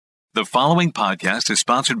The following podcast is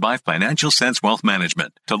sponsored by Financial Sense Wealth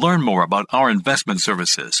Management. To learn more about our investment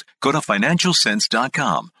services, go to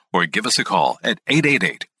financialsense.com or give us a call at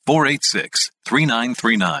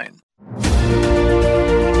 888-486-3939.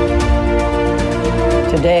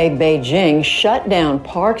 Today, Beijing shut down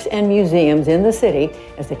parks and museums in the city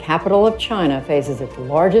as the capital of China faces its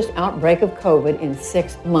largest outbreak of COVID in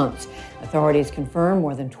 6 months. Authorities confirmed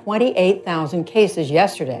more than 28,000 cases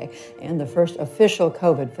yesterday and the first official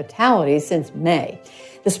COVID fatalities since May.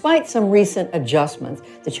 Despite some recent adjustments,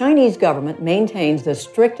 the Chinese government maintains the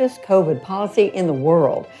strictest COVID policy in the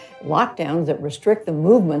world. Lockdowns that restrict the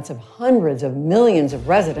movements of hundreds of millions of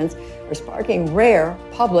residents are sparking rare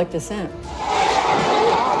public dissent.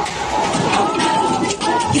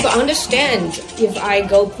 People understand if I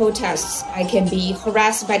go protests, I can be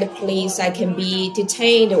harassed by the police, I can be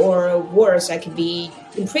detained, or worse, I can be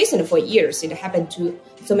imprisoned for years. It happened to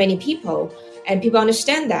so many people, and people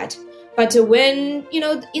understand that. But when,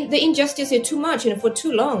 the injustice is too much and for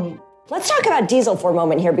too long. Let's talk about diesel for a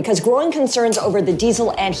moment here, because growing concerns over the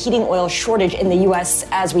diesel and heating oil shortage in the U.S.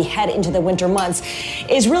 as we head into the winter months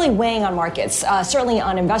is really weighing on markets, certainly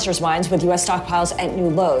on investors' minds with U.S. stockpiles at new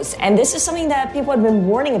lows. And this is something that people have been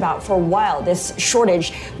warning about for a while, this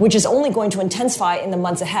shortage, which is only going to intensify in the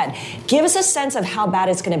months ahead. Give us a sense of how bad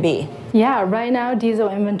it's going to be. Yeah, right now diesel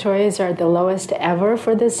inventories are the lowest ever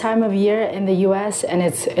for this time of year in the U.S., and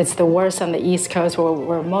it's the worst on the East Coast, where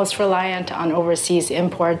we're most reliant on overseas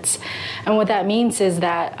imports. And what that means is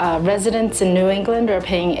that residents in New England are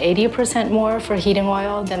paying 80% more for heating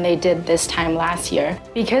oil than they did this time last year.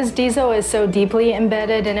 Because diesel is so deeply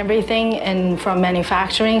embedded in everything, and from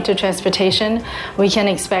manufacturing to transportation, we can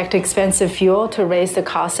expect expensive fuel to raise the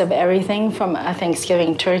cost of everything from a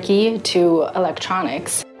Thanksgiving turkey to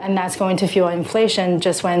electronics. And that's going to fuel inflation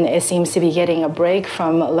just when it seems to be getting a break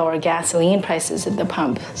from lower gasoline prices at the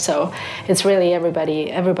pump. So it's really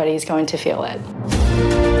everybody's going to feel it.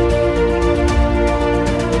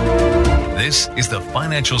 This is the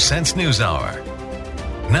Financial Sense News Hour.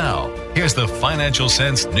 Now, here's the Financial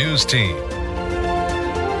Sense News team.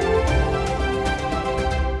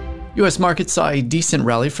 U.S. markets saw a decent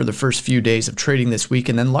rally for the first few days of trading this week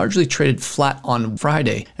and then largely traded flat on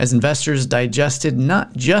Friday as investors digested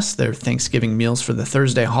not just their Thanksgiving meals for the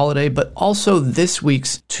Thursday holiday, but also this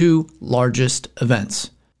week's two largest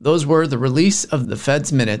events. Those were the release of the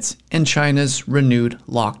Fed's minutes and China's renewed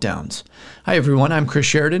lockdowns. Hi, everyone. I'm Chris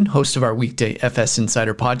Sheridan, host of our weekday FS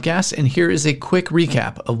Insider podcast, and here is a quick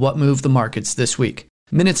recap of what moved the markets this week.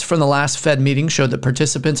 Minutes from the last Fed meeting showed that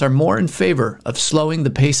participants are more in favor of slowing the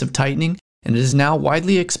pace of tightening, and it is now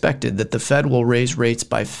widely expected that the Fed will raise rates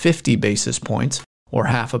by 50 basis points, or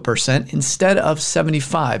 0.5%, instead of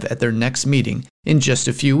 75 at their next meeting in just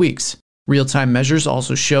a few weeks. Real-time measures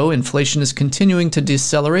also show inflation is continuing to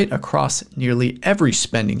decelerate across nearly every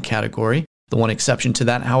spending category. The one exception to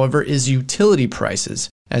that, however, is utility prices,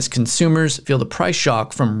 as consumers feel the price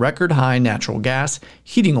shock from record-high natural gas,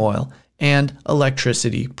 heating oil, and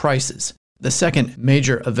electricity prices. The second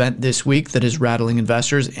major event this week that is rattling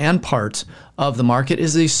investors and parts of the market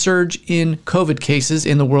is a surge in COVID cases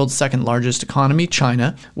in the world's second largest economy,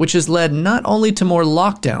 China, which has led not only to more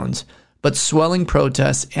lockdowns, but swelling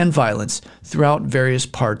protests and violence throughout various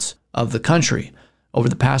parts of the country. Over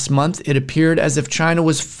the past month, it appeared as if China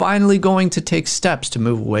was finally going to take steps to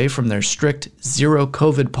move away from their strict zero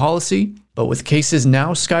COVID policy, but with cases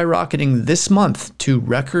now skyrocketing this month to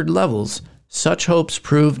record levels, such hopes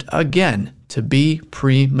proved again to be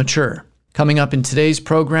premature. Coming up in today's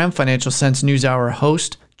program, Financial Sense News Hour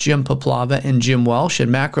host Jim Puplava and Jim Welsh at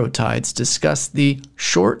Macro Tides discuss the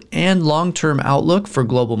short and long-term outlook for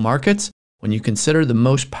global markets when you consider the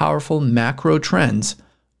most powerful macro trends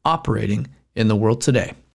operating in the world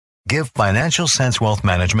today. Give Financial Sense Wealth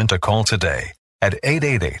Management a call today at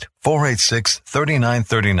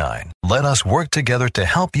 888-486-3939. Let us work together to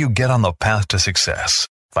help you get on the path to success.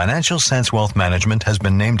 Financial Sense Wealth Management has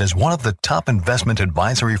been named as one of the top investment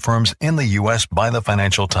advisory firms in the U.S. by the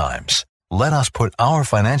Financial Times. Let us put our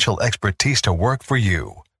financial expertise to work for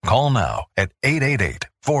you. Call now at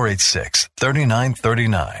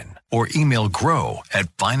 888-486-3939 or email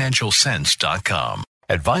grow@financialsense.com.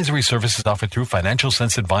 Advisory services offered through Financial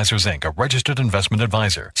Sense Advisors, Inc., a registered investment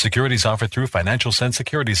advisor. Securities offered through Financial Sense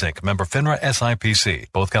Securities, Inc., member FINRA SIPC.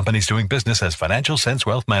 Both companies doing business as Financial Sense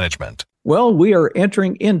Wealth Management. Well, we are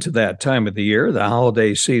entering into that time of the year. The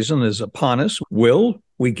holiday season is upon us. Will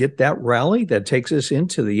we get that rally that takes us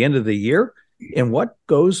into the end of the year? And what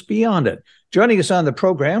goes beyond it? Joining us on the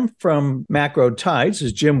program from Macro Tides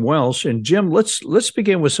is Jim Welsh. And Jim, let's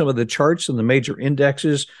begin with some of the charts and the major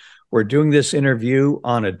indexes. We're doing this interview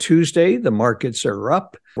on a Tuesday. The markets are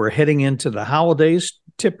up. We're heading into the holidays,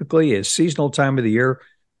 typically a seasonal time of the year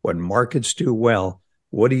when markets do well.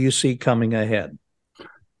 What do you see coming ahead?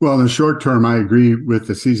 Well, in the short term, I agree with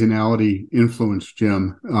the seasonality influence,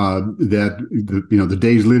 Jim, that the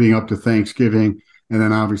days leading up to Thanksgiving and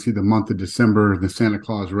then obviously the month of December, the Santa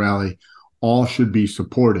Claus rally, all should be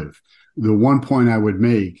supportive. The one point I would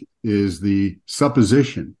make is the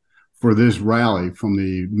supposition for this rally from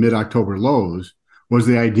the mid-October lows was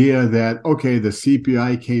the idea that, okay, the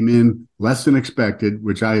CPI came in less than expected,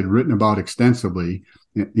 which I had written about extensively,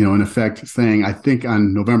 in effect saying, I think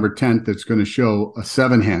on November 10th, it's going to show a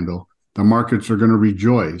 7 handle. The markets are going to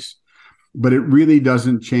rejoice. But it really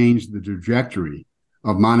doesn't change the trajectory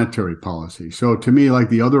of monetary policy. So to me, like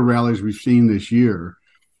the other rallies we've seen this year,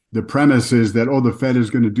 the premise is that, the Fed is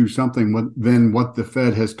going to do something than what the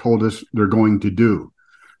Fed has told us they're going to do.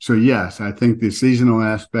 So yes, I think the seasonal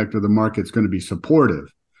aspect of the market is going to be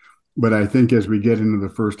supportive. But I think as we get into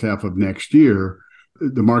the first half of next year,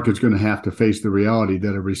 the market's going to have to face the reality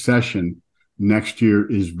that a recession next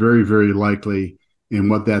year is very, very likely, and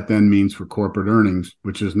what that then means for corporate earnings,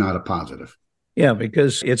 which is not a positive. Yeah,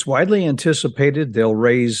 because it's widely anticipated they'll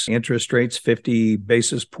raise interest rates 50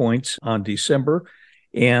 basis points on December,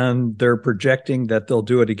 and they're projecting that they'll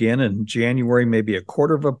do it again in January, maybe a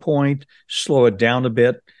quarter of a point, slow it down a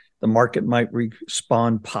bit. The market might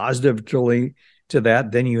respond positively to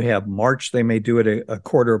that. Then you have March, they may do it a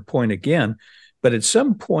quarter of a point again. But at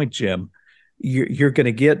some point, Jim, you're going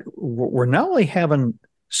to get, we're not only having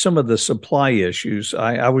some of the supply issues.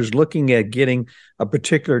 I was looking at getting a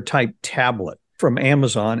particular type tablet from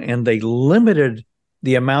Amazon, and they limited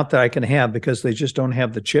the amount that I can have because they just don't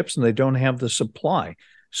have the chips and they don't have the supply.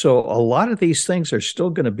 So a lot of these things are still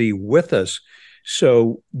going to be with us.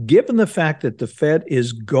 So given the fact that the Fed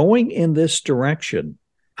is going in this direction,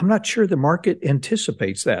 I'm not sure the market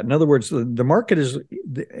anticipates that. In other words, the market is,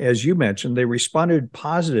 as you mentioned, they responded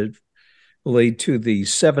positively to the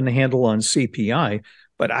 7 handle on CPI,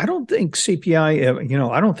 but I don't think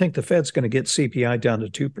CPI, I don't think the Fed's going to get CPI down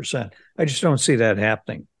to 2%. I just don't see that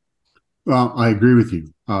happening. Well, I agree with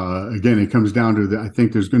you. Again, it comes down to I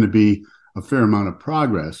think there's going to be a fair amount of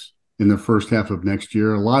progress in the first half of next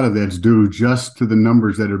year. A lot of that's due just to the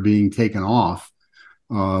numbers that are being taken off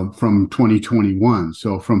from 2021.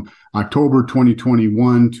 So from October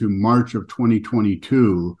 2021 to March of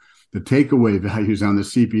 2022, the takeaway values on the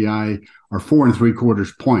CPI are 4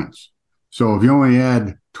 3/4 points. So if you only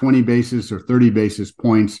add 20 basis or 30 basis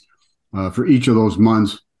points for each of those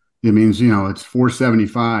months, it means, it's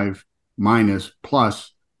 475 minus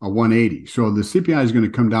plus a 180. So the CPI is going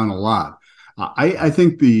to come down a lot. I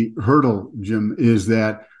think the hurdle, Jim, is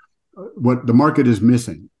that what the market is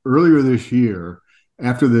missing. Earlier this year,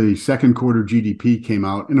 after the second quarter GDP came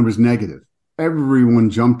out and it was negative,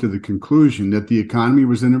 everyone jumped to the conclusion that the economy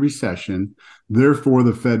was in a recession. Therefore,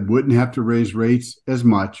 the Fed wouldn't have to raise rates as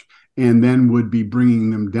much and then would be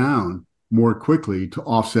bringing them down more quickly to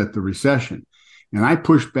offset the recession. And I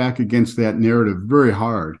pushed back against that narrative very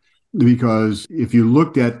hard because if you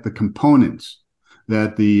looked at the components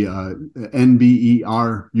that the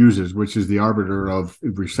NBER uses, which is the arbiter of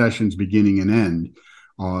recessions beginning and end,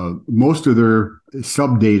 most of their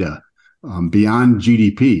sub-data beyond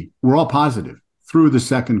GDP were all positive through the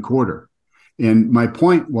second quarter. And my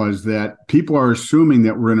point was that people are assuming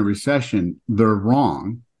that we're in a recession. They're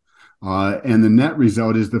wrong. And the net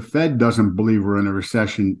result is the Fed doesn't believe we're in a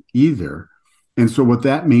recession either. And so what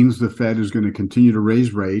that means, the Fed is going to continue to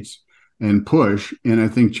raise rates and push. And I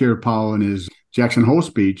think Chair Powell in his Jackson Hole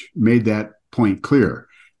speech made that point clear.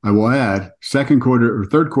 I will add, third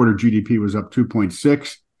quarter GDP was up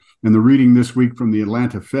 2.6, and the reading this week from the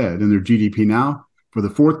Atlanta Fed and their GDP now for the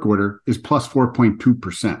fourth quarter is plus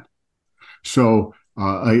 4.2%. So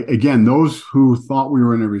again, those who thought we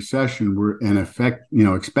were in a recession were in effect,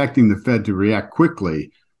 expecting the Fed to react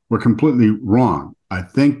quickly were completely wrong. I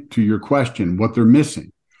think to your question, what they're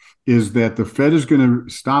missing is that the Fed is going to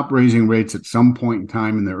stop raising rates at some point in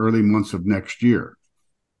time in the early months of next year.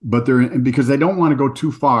 But because they don't want to go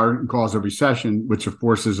too far and cause a recession, which of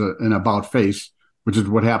course is an about face, which is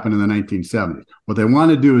what happened in the 1970s. What they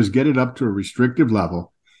want to do is get it up to a restrictive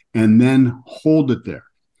level and then hold it there.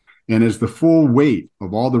 And as the full weight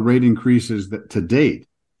of all the rate increases that to date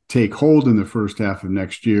take hold in the first half of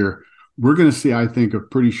next year, we're going to see, I think, a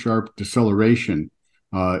pretty sharp deceleration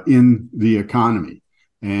in the economy.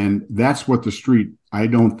 And that's what the street, I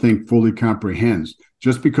don't think, fully comprehends.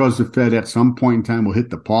 Just because the Fed at some point in time will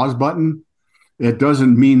hit the pause button, it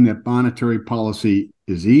doesn't mean that monetary policy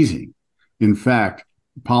is easing. In fact,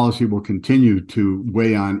 policy will continue to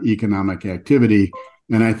weigh on economic activity.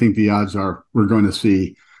 And I think the odds are we're going to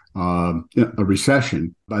see a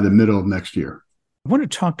recession by the middle of next year. I want to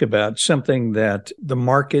talk about something that the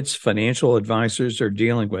markets, financial advisors are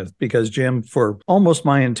dealing with, because, Jim, for almost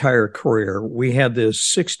my entire career, we had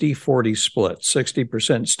this 60-40 split,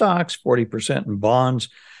 60% stocks, 40% in bonds,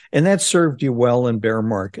 and that served you well in bear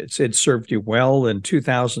markets. It served you well in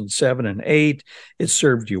 2007 and 8. It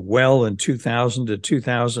served you well in 2000 to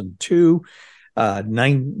 2002,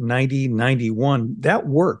 90, 91. That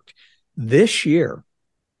worked. This year,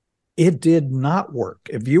 it did not work.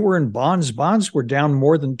 If you were in bonds, bonds were down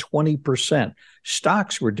more than 20%.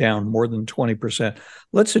 Stocks were down more than 20%.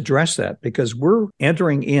 Let's address that, because we're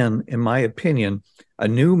entering in my opinion, a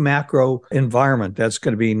new macro environment that's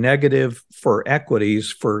going to be negative for equities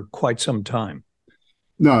for quite some time.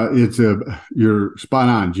 No, you're spot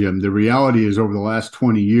on, Jim. The reality is, over the last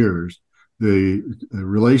 20 years, the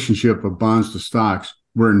relationship of bonds to stocks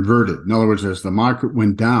were inverted. In other words, as the market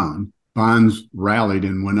went down, bonds rallied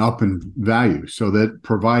and went up in value. So that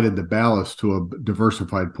provided the ballast to a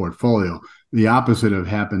diversified portfolio. The opposite have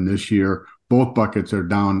happened this year. Both buckets are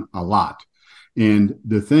down a lot. And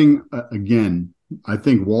the thing, again, I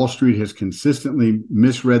think Wall Street has consistently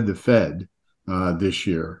misread the Fed this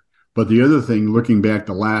year. But the other thing, looking back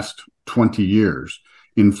the last 20 years,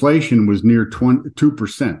 inflation was near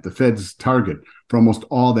 2%, the Fed's target, for almost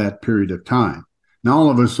all that period of time. Now,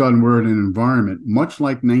 all of a sudden, we're in an environment much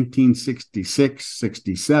like 1966,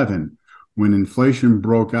 67, when inflation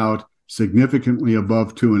broke out significantly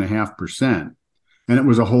above 2.5%. And it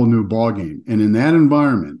was a whole new ballgame. And in that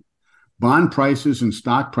environment, bond prices and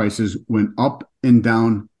stock prices went up and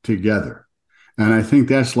down together. And I think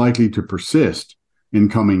that's likely to persist in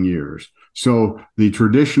coming years. So the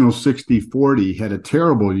traditional 60-40 had a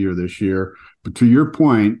terrible year this year. But to your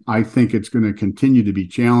point, I think it's going to continue to be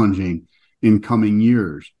challenging in coming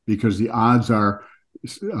years, because the odds are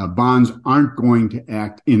bonds aren't going to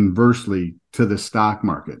act inversely to the stock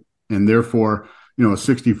market. And therefore, a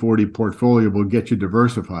 60-40 portfolio will get you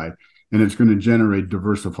diversified, and it's going to generate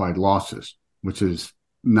diversified losses, which is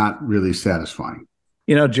not really satisfying.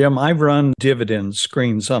 Jim, I've run dividend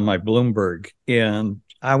screens on my Bloomberg, and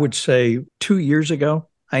I would say 2 years ago,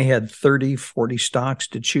 I had 30, 40 stocks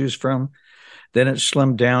to choose from. Then it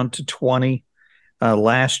slimmed down to 20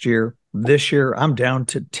 last year. This year, I'm down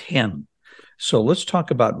to 10. So let's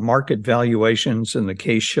talk about market valuations and the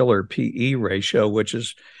Case-Shiller PE ratio, which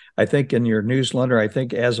is, I think in your newsletter, I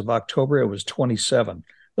think as of October, it was 27.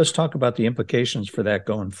 Let's talk about the implications for that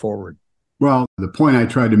going forward. Well, the point I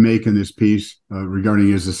tried to make in this piece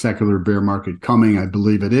regarding is the secular bear market coming, I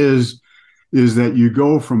believe it is that you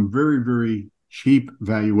go from very, very cheap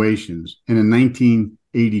valuations. And in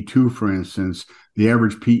 1982, for instance, the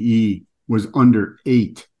average PE was under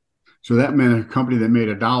 8. So that meant a company that made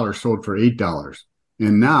 $1 sold for $8.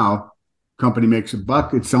 And now company makes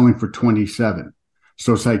 $1, it's selling for 27.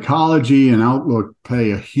 So psychology and outlook play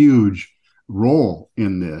a huge role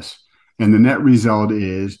in this. And the net result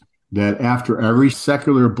is that after every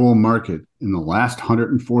secular bull market in the last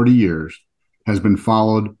 140 years has been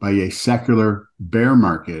followed by a secular bear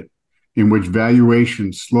market in which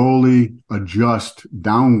valuations slowly adjust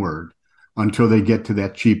downward until they get to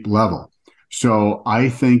that cheap level. So I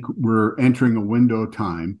think we're entering a window of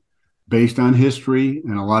time based on history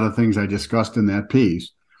and a lot of things I discussed in that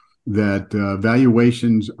piece, that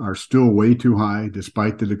valuations are still way too high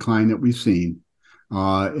despite the decline that we've seen,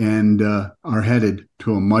 and are headed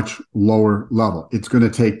to a much lower level. It's going to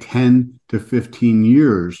take 10 to 15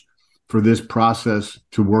 years for this process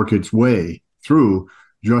to work its way through,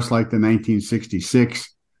 just like the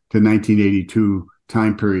 1966 to 1982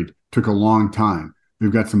 time period took a long time.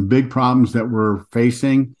 We've got some big problems that we're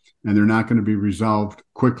facing, and they're not going to be resolved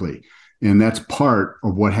quickly. And that's part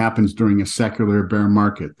of what happens during a secular bear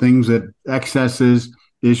market. Things that excesses,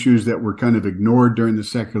 issues that were kind of ignored during the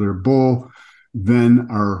secular bull, then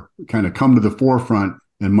are kind of come to the forefront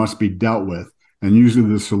and must be dealt with. And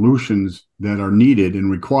usually the solutions that are needed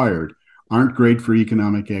and required aren't great for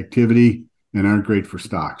economic activity and aren't great for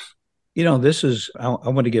stocks. I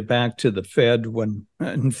want to get back to the Fed. When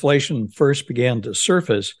inflation first began to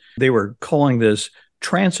surface, they were calling this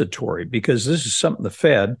transitory, because this is something the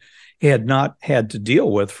Fed had not had to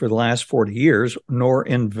deal with for the last 40 years, nor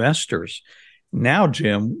investors. Now,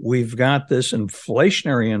 Jim, we've got this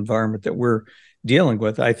inflationary environment that we're dealing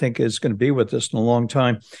with. I think is going to be with us in a long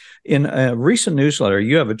time. In a recent newsletter,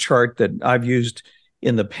 you have a chart that I've used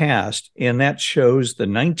in the past, and that shows the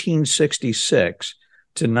 1966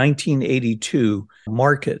 to 1982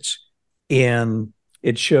 markets. And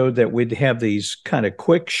it showed that we'd have these kind of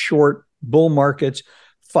quick, short bull markets,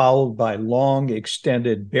 followed by long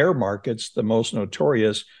extended bear markets, the most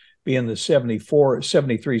notorious being the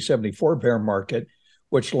 73-74 bear market,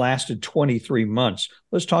 which lasted 23 months.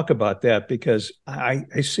 Let's talk about that, because I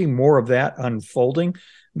see more of that unfolding,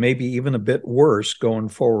 maybe even a bit worse going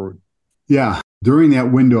forward. Yeah. During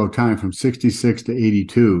that window of time from 66 to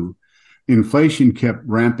 82, inflation kept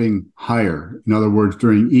ramping higher. In other words,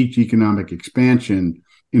 during each economic expansion,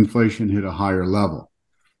 inflation hit a higher level.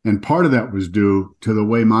 And part of that was due to the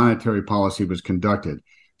way monetary policy was conducted.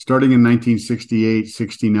 Starting in 1968,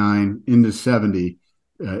 69, into 70,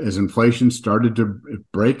 as inflation started to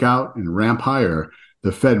break out and ramp higher,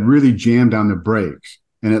 the Fed really jammed on the brakes,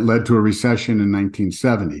 and it led to a recession in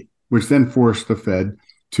 1970, which then forced the Fed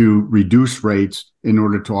to reduce rates in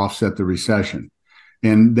order to offset the recession.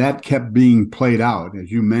 And that kept being played out. As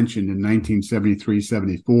you mentioned, in 1973,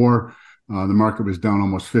 74, the market was down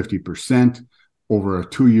almost 50% over a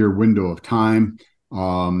 2-year window of time.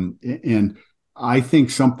 And I think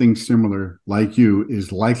something similar, like you,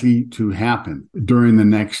 is likely to happen during the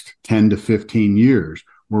next 10 to 15 years,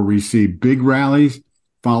 where we see big rallies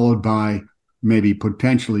followed by maybe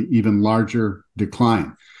potentially even larger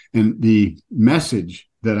decline. And the message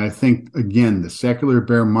that I think, again, the secular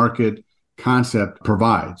bear market concept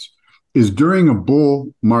provides is during a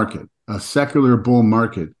bull market, a secular bull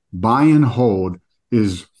market, buy and hold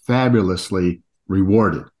is fabulously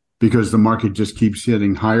rewarded because the market just keeps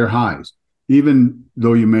hitting higher highs. Even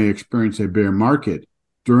though you may experience a bear market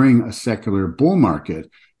during a secular bull market,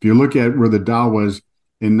 if you look at where the Dow was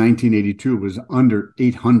in 1982, it was under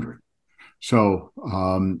 800. So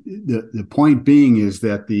the point being is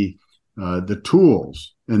that the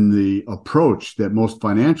tools and the approach that most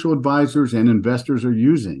financial advisors and investors are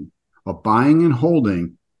using of buying and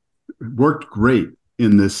holding worked great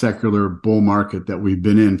in the secular bull market that we've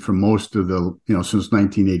been in for most of the, since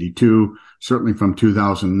 1982, certainly from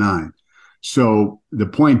 2009. So the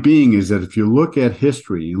point being is that if you look at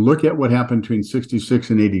history, look at what happened between 66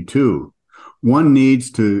 and 82, one needs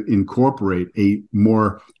to incorporate a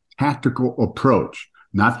more tactical approach,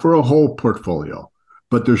 not for a whole portfolio,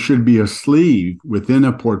 but there should be a sleeve within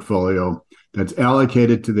a portfolio that's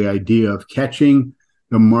allocated to the idea of catching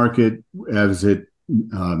the market as it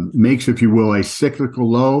makes, if you will, a cyclical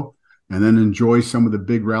low, and then enjoy some of the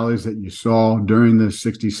big rallies that you saw during the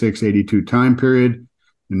 66, 82 time period.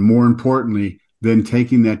 And more importantly, then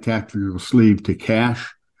taking that tactical sleeve to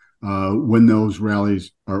cash when those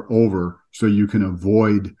rallies are over, so you can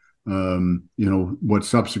avoid, what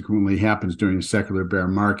subsequently happens during a secular bear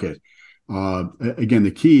market. Again,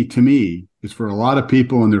 the key to me is for a lot of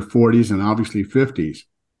people in their 40s and obviously 50s.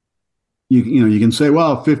 You can say,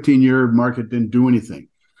 well, 15-year market didn't do anything.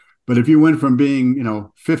 But if you went from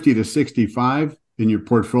being, 50 to 65 and your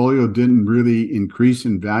portfolio didn't really increase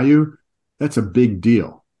in value, that's a big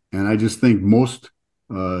deal. And I just think most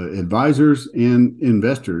advisors and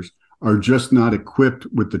investors are just not equipped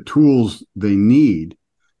with the tools they need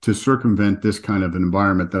to circumvent this kind of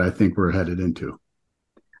environment that I think we're headed into.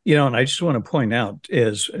 And I just want to point out,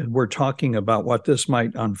 as we're talking about what this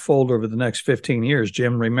might unfold over the next 15 years,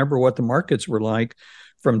 Jim, remember what the markets were like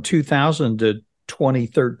from 2000 to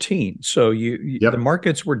 2013. So the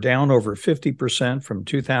markets were down over 50% from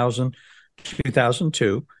 2000 to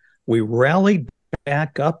 2002. We rallied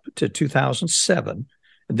back up to 2007.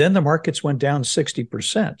 And then the markets went down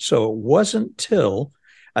 60%. So it wasn't till,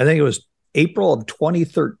 I think it was April of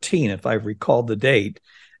 2013, if I recall the date,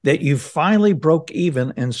 that you finally broke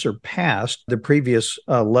even and surpassed the previous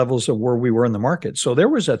levels of where we were in the market. So there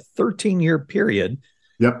was a 13-year period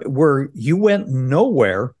where you went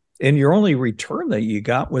nowhere, and your only return that you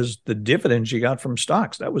got was the dividends you got from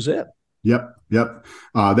stocks. That was it. Yep.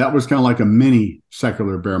 That was kind of like a mini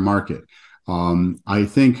secular bear market. I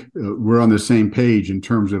think we're on the same page in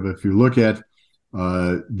terms of, if you look at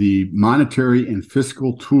the monetary and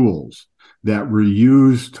fiscal tools that were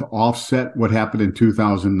used to offset what happened in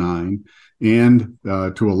 2009 and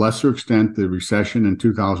to a lesser extent the recession in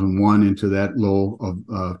 2001 into that low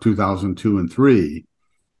of 2002 and 3,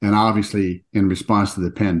 and obviously in response to the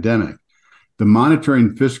pandemic. The monetary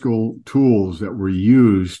and fiscal tools that were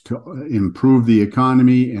used to improve the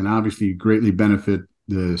economy and obviously greatly benefit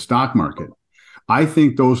the stock market, I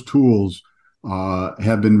think those tools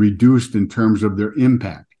have been reduced in terms of their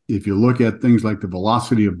impact. If you look at things like the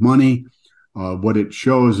velocity of money, what it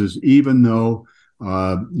shows is even though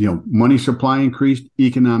money supply increased,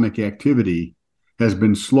 economic activity has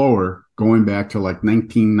been slower going back to like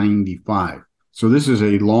 1995. So this is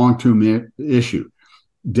a long-term issue.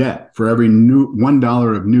 Debt, for every new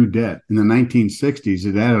 $1 of new debt in the 1960s,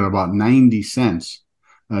 it added about 90 cents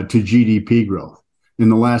to GDP growth. In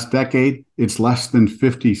the last decade, it's less than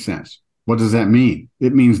 50 cents. What does that mean?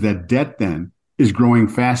 It means that debt then is growing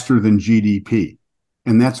faster than GDP,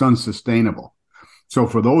 and that's unsustainable. So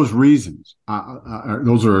for those reasons,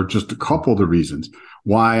 those are just a couple of the reasons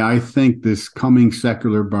why I think this coming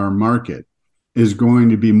secular bar market is going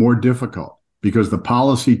to be more difficult, because the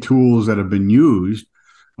policy tools that have been used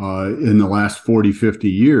in the last 40, 50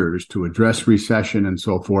 years to address recession and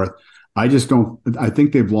so forth, I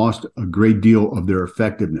think they've lost a great deal of their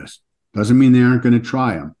effectiveness. Doesn't mean they aren't going to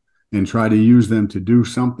try them and try to use them to do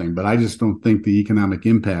something, but I just don't think the economic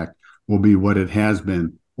impact will be what it has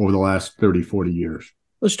been over the last 30, 40 years.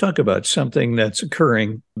 Let's talk about something that's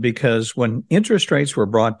occurring, because when interest rates were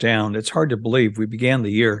brought down, it's hard to believe we began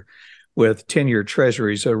the year with 10-year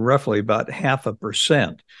treasuries at roughly about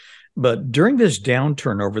 0.5%. But during this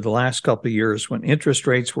downturn over the last couple of years, when interest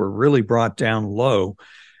rates were really brought down low,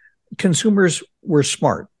 consumers were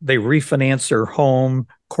smart. They refinanced their home,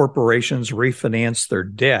 corporations refinanced their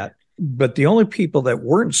debt. But the only people that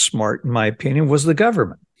weren't smart, in my opinion, was the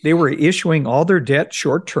government. They were issuing all their debt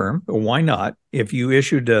short term. Why not? If you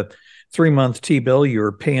issued a 3-month T-bill, you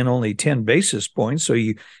were paying only 10 basis points. So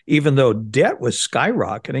even though debt was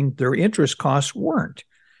skyrocketing, their interest costs weren't.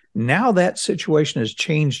 Now that situation has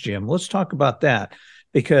changed, Jim. Let's talk about that,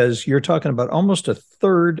 because you're talking about almost a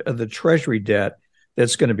third of the Treasury debt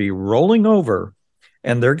that's going to be rolling over,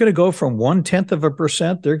 and they're going to go from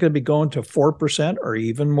 0.1%. They're going to be going to 4% or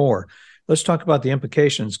even more. Let's talk about the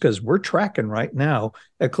implications, because we're tracking right now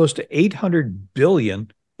at close to $800 billion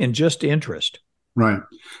in just interest. Right.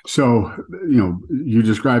 So, you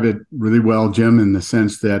describe it really well, Jim, in the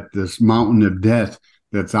sense that this mountain of debt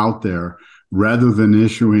that's out there, rather than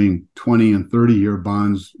issuing 20 and 30-year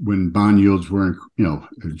bonds when bond yields were,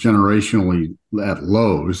 generationally at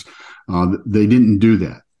lows, they didn't do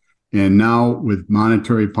that. And now with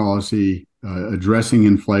monetary policy addressing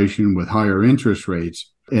inflation with higher interest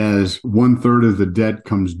rates, as 1/3 of the debt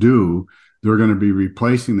comes due, they're going to be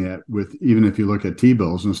replacing that with, even if you look at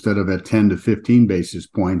T-bills, instead of at 10 to 15 basis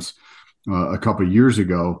points a couple of years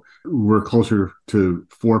ago, we're closer to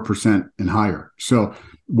 4% and higher. So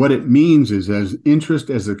what it means is, as interest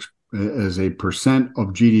as a percent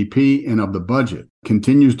of GDP and of the budget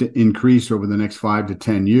continues to increase over the next 5 to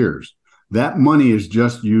 10 years, that money is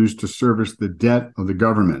just used to service the debt of the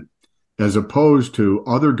government, as opposed to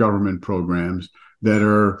other government programs that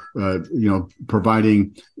are,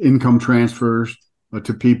 providing income transfers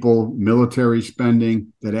to people, military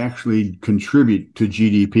spending that actually contribute to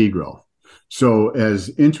GDP growth. So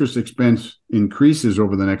as interest expense increases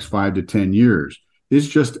over the next 5 to 10 years, it's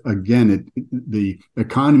just, again, the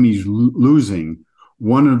economy's losing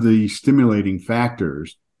one of the stimulating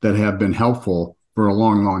factors that have been helpful for a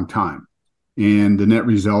long, long time. And the net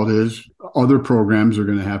result is other programs are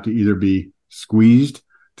going to have to either be squeezed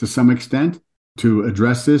to some extent to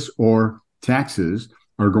address this, or taxes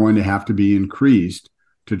are going to have to be increased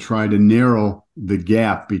to try to narrow the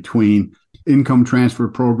gap between income transfer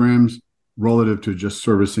programs relative to just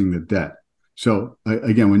servicing the debt. So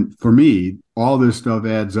again, for me, all this stuff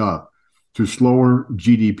adds up to slower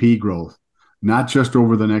GDP growth, not just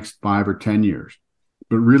over the next 5 or 10 years,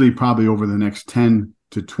 but really probably over the next 10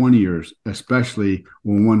 to 20 years, especially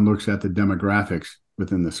when one looks at the demographics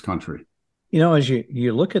within this country. As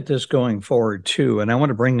you look at this going forward too, and I want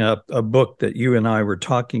to bring up a book that you and I were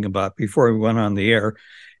talking about before we went on the air,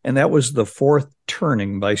 and that was The Fourth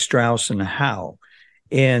Turning by Strauss and Howe.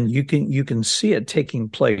 And you can see it taking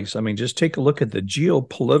place. I mean, just take a look at the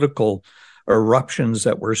geopolitical eruptions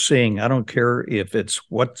that we're seeing. I don't care if it's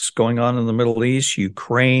what's going on in the Middle East,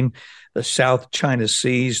 Ukraine, the South China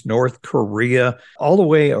Seas, North Korea, all the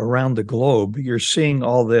way around the globe. You're seeing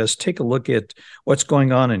all this. Take a look at what's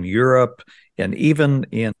going on in Europe and even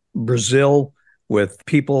in Brazil, with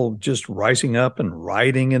people just rising up and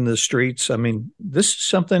rioting in the streets. I mean, this is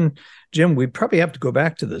something, Jim, we'd probably have to go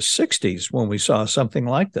back to the 60s when we saw something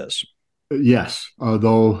like this. Yes,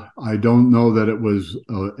 although I don't know that it was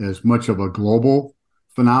as much of a global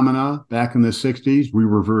phenomena back in the 60s. We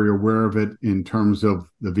were very aware of it in terms of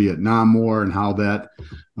the Vietnam War and how that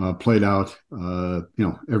played out,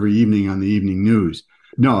 every evening on the evening news.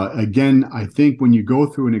 No, again, I think when you go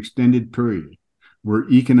through an extended period where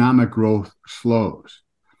economic growth slows,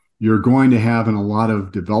 you're going to have, in a lot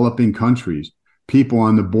of developing countries, people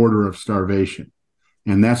on the border of starvation.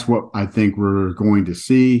 And that's what I think we're going to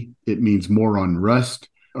see. It means more unrest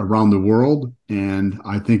around the world. And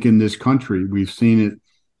I think in this country, we've seen it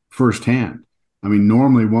firsthand. I mean,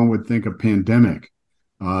 normally one would think a pandemic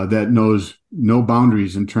that knows no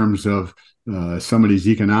boundaries in terms of somebody's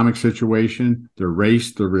economic situation, their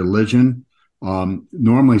race, their religion,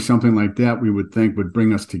 Normally, something like that we would think would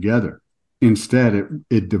bring us together. Instead,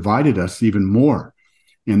 it divided us even more.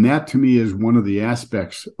 And that, to me, is one of the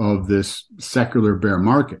aspects of this secular bear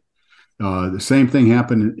market. The same thing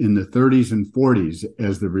happened in the 30s and 40s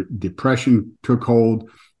as the Depression took hold,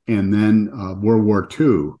 and then World War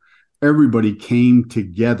II. Everybody came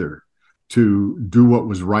together to do what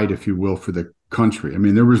was right, if you will, for the country. I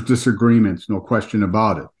mean, there was disagreements, no question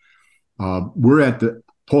about it. We're at the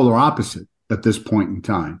polar opposite at this point in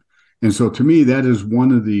time. And so to me, that is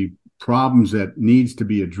one of the problems that needs to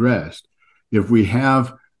be addressed. If we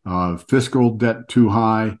have fiscal debt too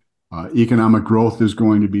high, economic growth is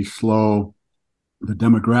going to be slow, the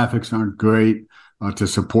demographics aren't great to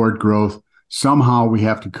support growth, somehow we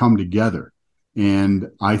have to come together. And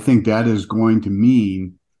I think that is going to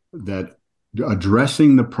mean that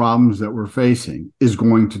addressing the problems that we're facing is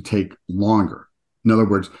going to take longer. In other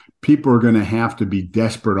words, people are going to have to be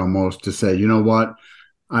desperate almost to say, you know what,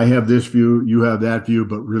 I have this view, you have that view,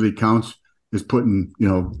 but really counts is putting,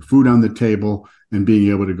 food on the table and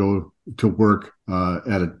being able to go to work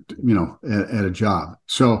at a job.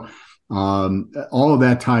 So all of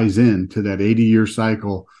that ties into that 80-year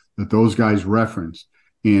cycle that those guys reference.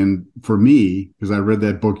 And for me, because I read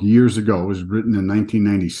that book years ago, it was written in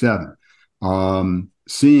 1997,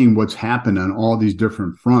 seeing what's happened on all these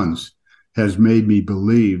different fronts has made me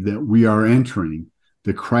believe that we are entering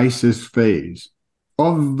the crisis phase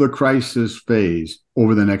of the crisis phase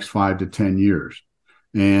over the next 5 to 10 years.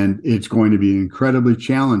 And it's going to be incredibly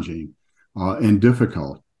challenging and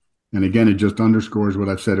difficult. And again, it just underscores what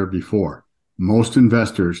I've said before. Most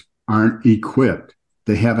investors aren't equipped.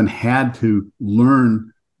 They haven't had to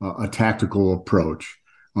learn a tactical approach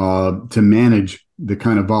to manage the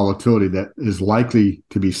kind of volatility that is likely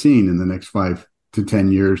to be seen in the next 5 to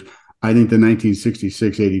 10 years. I think the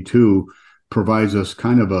 1966-82 provides us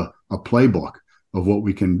kind of a playbook of what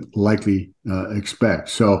we can likely expect.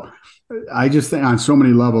 So I just think on so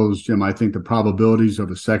many levels, Jim, I think the probabilities of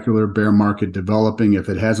a secular bear market developing, if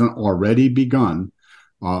it hasn't already begun,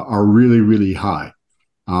 are really, really high.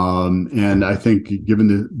 And I think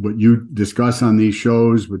given what you discuss on these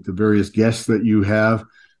shows with the various guests that you have,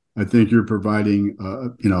 I think you're providing,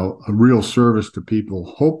 a real service to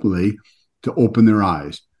people, hopefully, to open their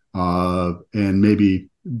eyes and maybe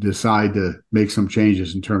decide to make some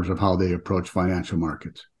changes in terms of how they approach financial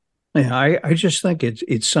markets. Yeah, I just think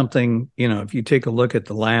it's something, if you take a look at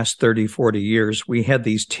the last 30, 40 years, we had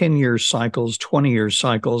these 10-year cycles, 20-year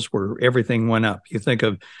cycles where everything went up. You think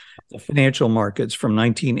of the financial markets from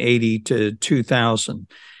 1980 to 2000,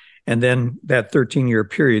 and then that 13-year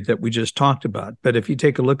period that we just talked about. But if you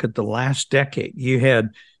take a look at the last decade, you had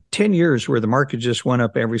 10 years where the market just went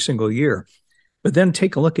up every single year. But then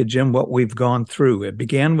take a look at, Jim, what we've gone through. It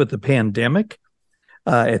began with the pandemic.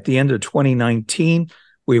 At the end of 2019,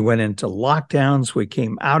 we went into lockdowns. We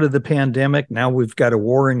came out of the pandemic. Now we've got a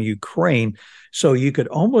war in Ukraine. So you could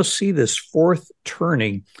almost see this fourth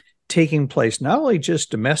turning taking place, not only just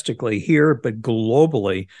domestically here, but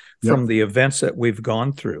globally from the events that we've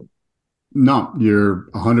gone through. No, you're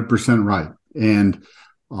 100% right. And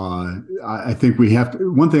I think we have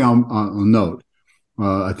to, one thing I'll note,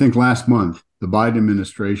 I think last month, the Biden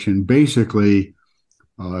administration basically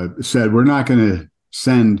said, we're not going to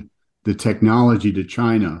send the technology to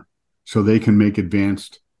China so they can make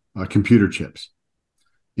advanced computer chips.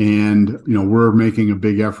 And, we're making a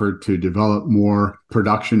big effort to develop more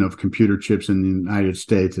production of computer chips in the United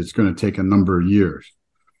States. It's going to take a number of years.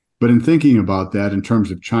 But in thinking about that in terms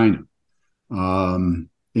of China and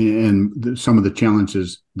some of the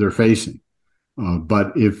challenges they're facing,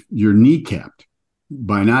 but if you're kneecapped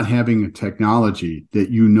by not having a technology that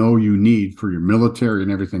you need for your military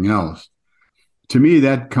and everything else, to me,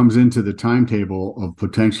 that comes into the timetable of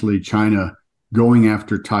potentially China going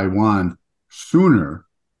after Taiwan sooner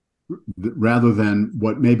rather than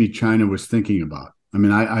what maybe China was thinking about. I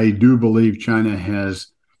mean, I do believe China has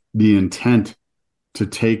the intent to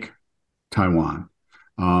take Taiwan.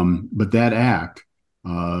 But that act,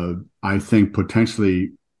 I think,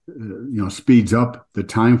 potentially, speeds up the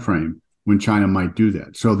time frame when China might do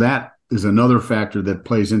that. So that is another factor that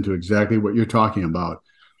plays into exactly what you're talking about.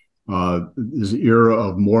 This era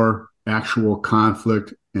of more actual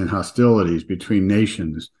conflict and hostilities between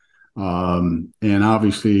nations. And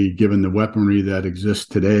obviously, given the weaponry that exists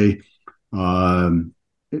today,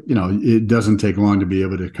 it doesn't take long to be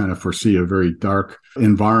able to kind of foresee a very dark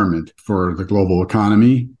environment for the global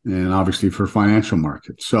economy and obviously for financial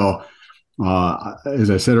markets. So, as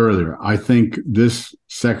I said earlier, I think this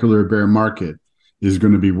secular bear market is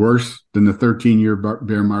going to be worse than the 13-year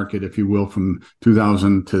bear market, if you will, from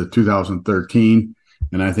 2000 to 2013.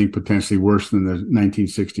 and I think potentially worse than the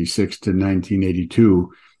 1966 to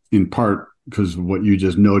 1982, in part because of what you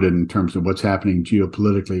just noted in terms of what's happening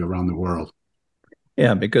geopolitically around the world.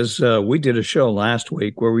 Yeah, because we did a show last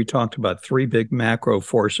week where we talked about three big macro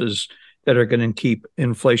forces that are going to keep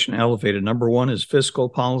inflation elevated. Number one is fiscal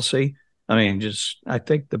policy. I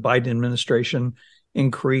think the Biden administration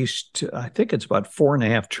increased, I think it's about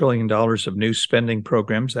 $4.5 trillion of new spending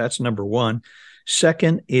programs. That's number one.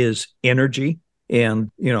 Second is energy.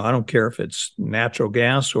 And, I don't care if it's natural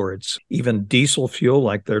gas or it's even diesel fuel,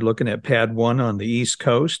 like they're looking at Pad 1 on the East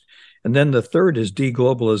Coast. And then the third is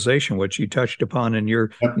deglobalization, which you touched upon in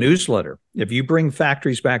your newsletter. If you bring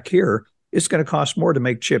factories back here, it's going to cost more to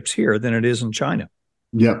make chips here than it is in China.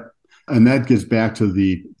 Yep. And that gets back to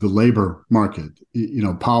the labor market.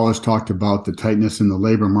 Powell has talked about the tightness in the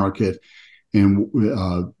labor market. And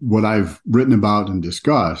what I've written about and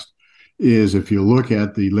discussed is if you look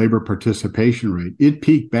at the labor participation rate, it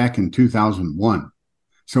peaked back in 2001.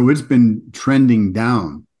 So it's been trending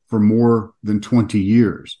down for more than 20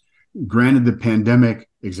 years. Granted, the pandemic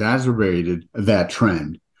exacerbated that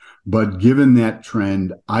trend, but given that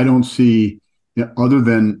trend, I don't see, other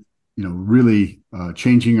than really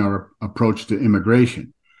changing our approach to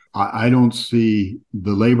immigration, I don't see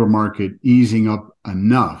the labor market easing up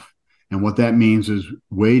enough. And what that means is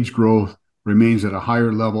wage growth remains at a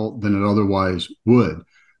higher level than it otherwise would.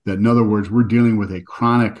 That, in other words, we're dealing with a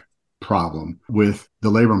chronic problem with the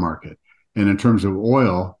labor market. And in terms of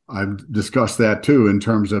oil, I've discussed that too, in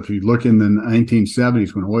terms of, if you look in the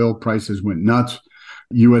 1970s when oil prices went nuts,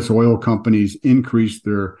 U.S. oil companies increased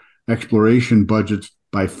their exploration budgets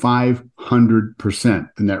by 500%.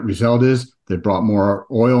 The net result is they brought more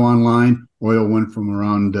oil online. Oil went from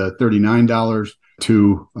around $39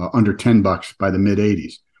 to under $10 by the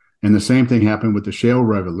mid-'80s. And the same thing happened with the shale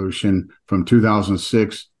revolution from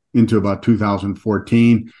 2006 into about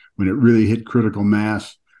 2014, when it really hit critical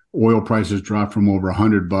mass. Oil prices dropped from over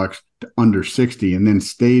 $100 to under 60, and then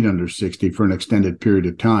stayed under 60 for an extended period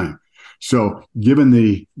of time. So given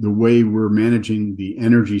the way we're managing the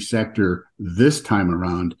energy sector this time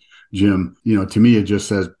around, Jim, to me, it just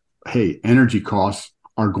says, hey, energy costs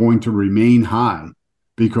are going to remain high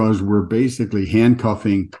because we're basically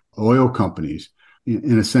handcuffing oil companies,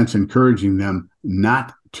 in a sense, encouraging them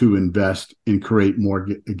not to invest and create more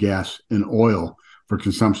gas and oil for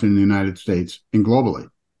consumption in the United States and globally.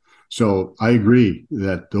 So I agree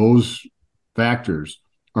that those factors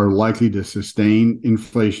are likely to sustain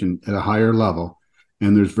inflation at a higher level,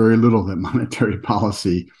 and there's very little that monetary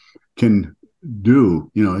policy can do.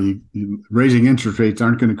 Raising interest rates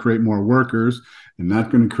aren't going to create more workers and not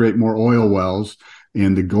going to create more oil wells.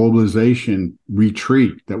 And the globalization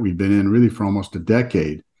retreat that we've been in really for almost a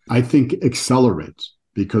decade, I think accelerates,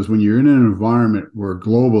 because when you're in an environment where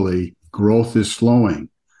globally growth is slowing,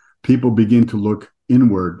 people begin to look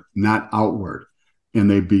inward, not outward, and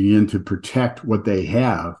they begin to protect what they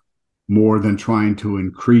have more than trying to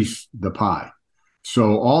increase the pie.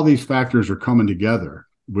 So all these factors are coming together,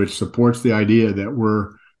 which supports the idea that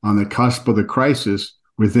we're on the cusp of the crisis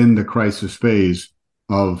within the crisis phase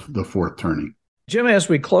of the fourth turning. Jim, as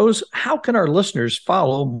we close, how can our listeners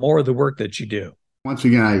follow more of the work that you do? Once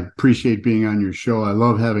again, I appreciate being on your show. I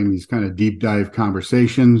love having these kind of deep dive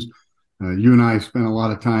conversations. You and I spent a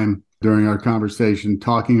lot of time during our conversation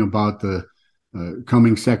talking about the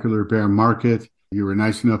coming secular bear market. You were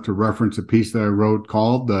nice enough to reference a piece that I wrote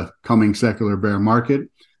called The Coming Secular Bear Market.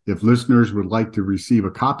 If listeners would like to receive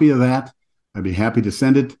a copy of that, I'd be happy to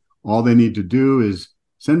send it. All they need to do is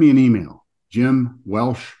send me an email,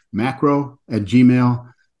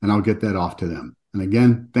 jimwelshmacro@gmail.com, and I'll get that off to them. And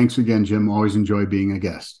again, thanks again, Jim. Always enjoy being a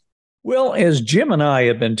guest. Well, as Jim and I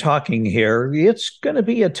have been talking here, it's going to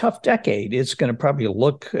be a tough decade. It's going to probably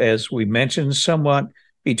look, as we mentioned, somewhat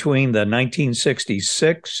between the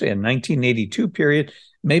 1966 and 1982 period,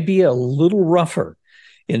 maybe a little rougher.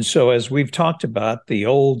 And so, as we've talked about, the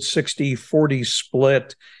old 60-40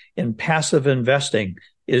 split in passive investing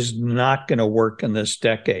is not going to work in this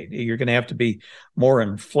decade. You're going to have to be more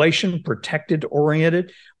inflation protected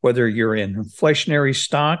oriented, whether you're in inflationary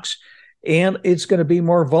stocks, and it's going to be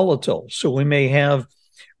more volatile. So we may have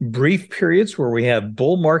brief periods where we have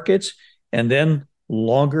bull markets and then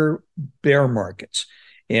longer bear markets.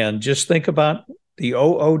 And just think about the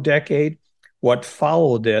 00 decade, what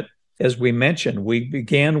followed it. As we mentioned, we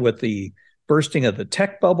began with the bursting of the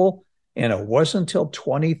tech bubble, and it wasn't until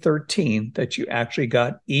 2013 that you actually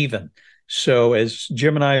got even. So as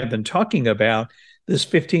Jim and I have been talking about, this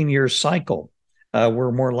 15-year cycle,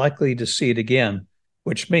 we're more likely to see it again,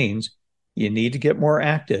 which means you need to get more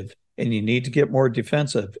active and you need to get more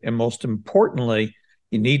defensive. And most importantly,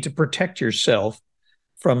 you need to protect yourself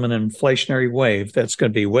from an inflationary wave that's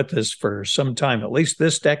going to be with us for some time, at least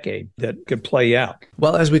this decade, that could play out.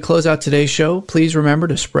 Well, as we close out today's show, please remember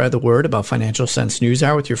to spread the word about Financial Sense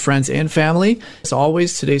NewsHour with your friends and family. As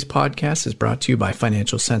always, today's podcast is brought to you by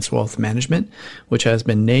Financial Sense Wealth Management, which has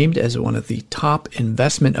been named as one of the top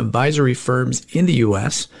investment advisory firms in the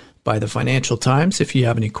U.S. by the Financial Times. If you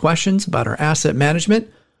have any questions about our asset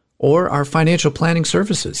management or our financial planning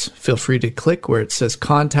services, feel free to click where it says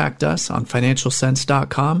contact us on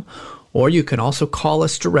financialsense.com, or you can also call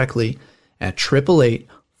us directly at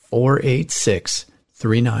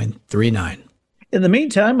 888-486-3939. In the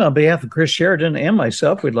meantime, on behalf of Chris Sheridan and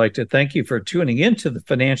myself, we'd like to thank you for tuning in to the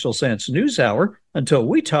Financial Sense News Hour. Until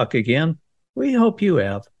we talk again, we hope you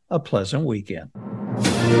have a pleasant weekend.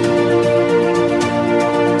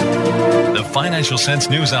 The Financial Sense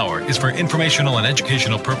News Hour is for informational and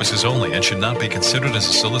educational purposes only and should not be considered as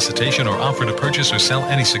a solicitation or offer to purchase or sell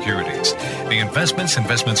any securities. The investments,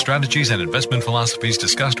 investment strategies, and investment philosophies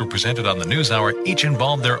discussed or presented on the News Hour each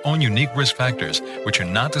involve their own unique risk factors, which are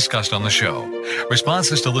not discussed on the show.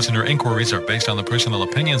 Responses to listener inquiries are based on the personal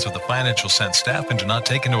opinions of the Financial Sense staff and do not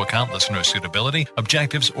take into account listener suitability,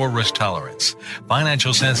 objectives, or risk tolerance.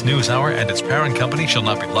 Financial Sense News Hour and its parent company shall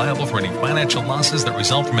not be liable for any financial losses that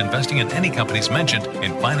result from investing in any companies mentioned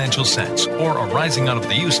in Financial Sense or arising out of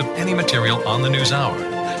the use of any material on the News Hour.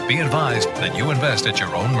 Be advised that you invest at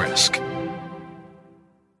your own risk.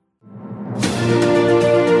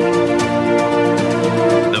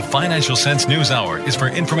 The Financial Sense News Hour is for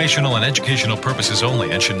informational and educational purposes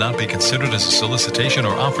only and should not be considered as a solicitation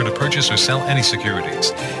or offer to purchase or sell any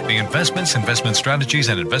securities. The investments, investment strategies,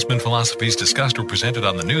 and investment philosophies discussed or presented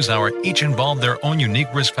on the News Hour each involve their own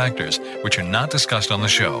unique risk factors, which are not discussed on the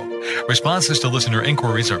show. Responses to listener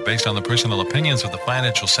inquiries are based on the personal opinions of the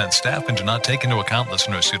Financial Sense staff and do not take into account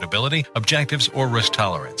listener suitability, objectives, or risk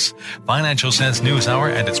tolerance. Financial Sense News Hour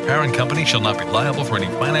and its parent company shall not be liable for any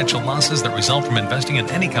financial losses that result from investing in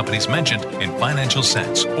any companies mentioned in Financial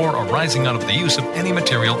Sense or arising out of the use of any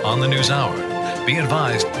material on the News Hour. Be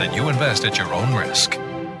advised that you invest at your own risk.